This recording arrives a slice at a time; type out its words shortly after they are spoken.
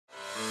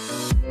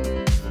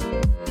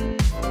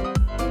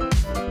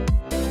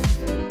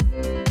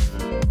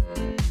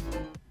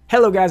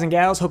Hello guys and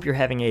gals, hope you're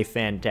having a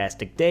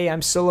fantastic day.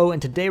 I'm Solo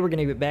and today we're going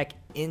to get back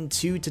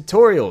into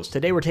tutorials.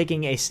 Today we're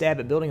taking a stab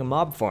at building a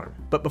mob farm.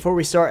 But before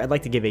we start, I'd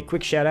like to give a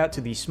quick shout out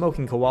to the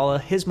Smoking Koala.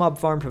 His mob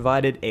farm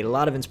provided a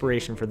lot of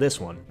inspiration for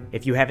this one.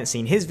 If you haven't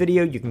seen his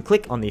video, you can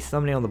click on the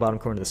thumbnail in the bottom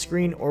corner of the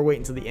screen or wait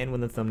until the end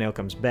when the thumbnail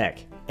comes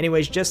back.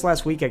 Anyways, just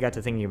last week I got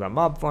to thinking about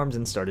mob farms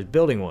and started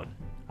building one.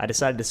 I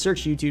decided to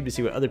search YouTube to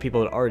see what other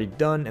people had already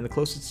done, and the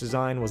closest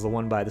design was the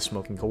one by the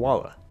Smoking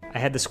Koala. I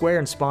had the square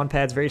and spawn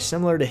pads very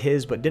similar to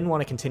his, but didn't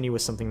want to continue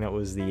with something that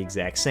was the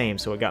exact same,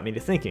 so it got me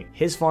to thinking.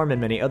 His farm and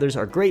many others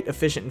are great,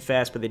 efficient, and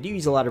fast, but they do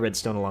use a lot of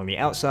redstone along the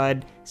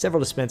outside, several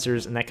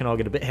dispensers, and that can all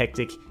get a bit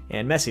hectic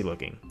and messy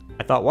looking.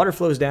 I thought water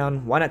flows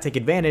down, why not take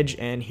advantage,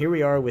 and here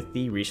we are with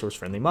the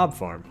resource-friendly mob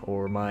farm,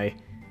 or my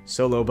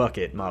solo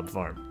bucket mob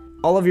farm.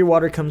 All of your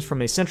water comes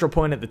from a central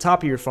point at the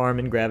top of your farm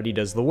and gravity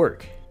does the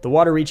work. The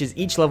water reaches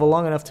each level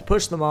long enough to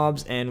push the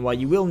mobs, and while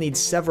you will need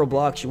several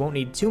blocks, you won't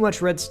need too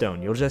much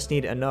redstone. You'll just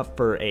need enough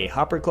for a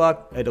hopper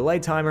clock, a delay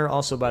timer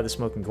also by the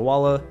Smoking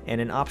Koala, and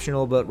an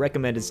optional but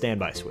recommended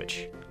standby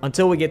switch.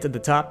 Until we get to the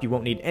top, you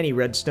won't need any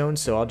redstone,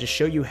 so I'll just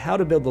show you how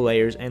to build the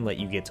layers and let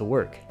you get to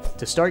work.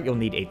 To start, you'll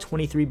need a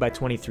 23 by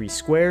 23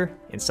 square.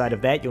 Inside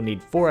of that, you'll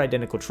need 4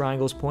 identical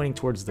triangles pointing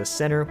towards the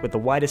center with the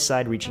widest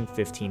side reaching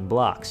 15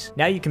 blocks.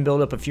 Now you can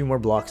build up a few more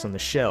blocks on the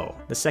shell.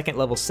 The second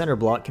level center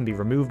block can be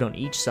removed on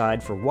each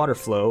side for water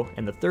flow,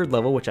 and the third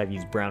level, which I've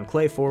used brown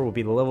clay for, will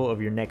be the level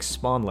of your next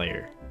spawn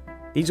layer.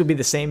 These will be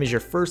the same as your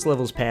first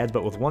level's pads,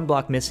 but with one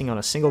block missing on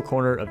a single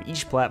corner of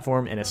each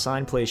platform and a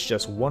sign placed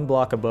just one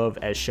block above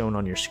as shown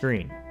on your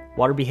screen.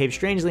 Water behaves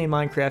strangely in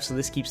Minecraft, so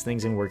this keeps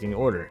things in working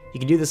order. You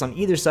can do this on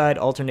either side,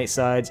 alternate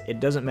sides, it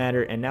doesn't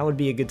matter, and now would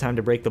be a good time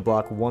to break the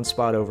block one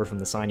spot over from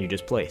the sign you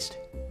just placed.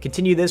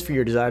 Continue this for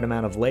your desired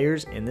amount of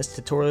layers. In this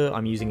tutorial,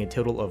 I'm using a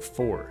total of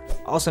 4.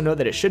 Also note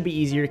that it should be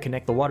easier to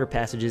connect the water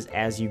passages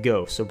as you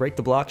go, so break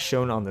the blocks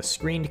shown on the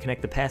screen to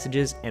connect the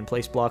passages and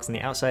place blocks on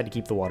the outside to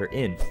keep the water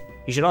in.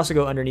 You should also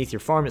go underneath your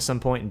farm at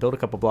some point and build a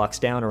couple blocks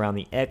down around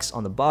the X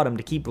on the bottom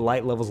to keep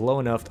light levels low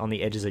enough on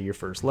the edges of your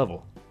first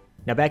level.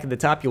 Now back at the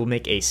top, you'll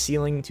make a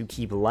ceiling to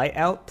keep light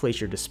out, place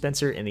your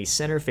dispenser in the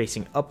center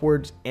facing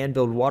upwards, and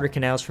build water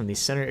canals from the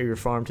center of your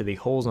farm to the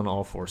holes on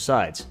all 4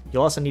 sides.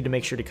 You'll also need to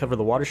make sure to cover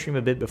the water stream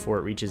a bit before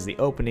it reaches the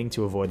opening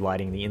to avoid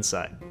lighting the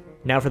inside.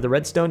 Now for the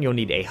redstone, you'll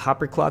need a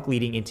hopper clock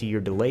leading into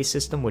your delay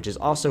system, which is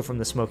also from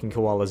the Smoking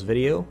Koala's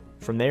video.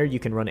 From there, you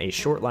can run a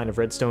short line of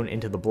redstone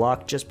into the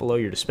block just below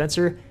your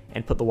dispenser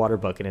and put the water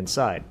bucket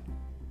inside.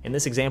 In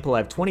this example, I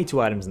have 22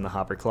 items in the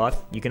hopper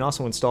clock. You can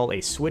also install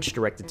a switch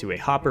directed to a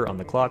hopper on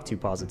the clock to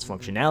pause its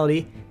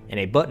functionality, and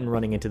a button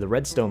running into the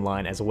redstone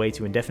line as a way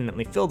to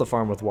indefinitely fill the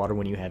farm with water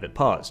when you have it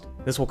paused.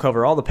 This will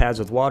cover all the pads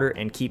with water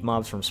and keep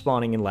mobs from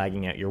spawning and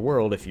lagging at your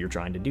world if you're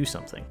trying to do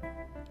something.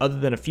 Other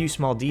than a few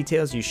small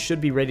details, you should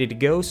be ready to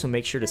go, so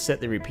make sure to set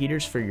the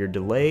repeaters for your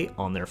delay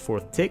on their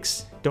 4th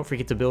ticks. Don't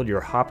forget to build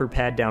your hopper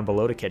pad down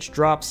below to catch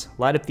drops,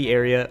 light up the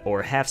area,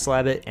 or half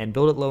slab it, and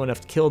build it low enough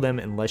to kill them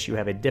unless you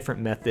have a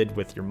different method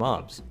with your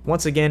mobs.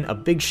 Once again, a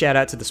big shout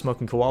out to the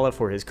Smoking Koala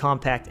for his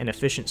compact and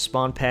efficient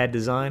spawn pad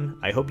design.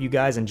 I hope you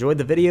guys enjoyed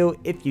the video.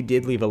 If you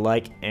did, leave a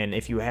like, and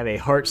if you have a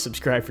heart,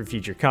 subscribe for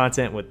future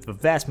content, with the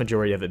vast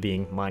majority of it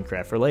being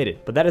Minecraft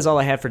related. But that is all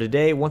I have for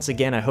today. Once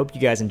again, I hope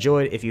you guys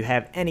enjoyed. If you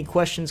have any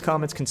questions,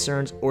 comments,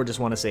 concerns, or just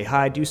want to say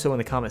hi, do so in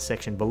the comment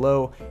section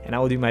below, and I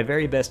will do my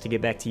very best to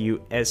get back to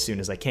you as soon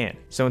as I can.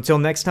 So until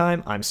next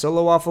time, I'm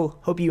SoloWaffle,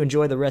 hope you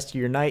enjoy the rest of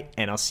your night,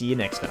 and I'll see you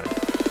next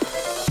time.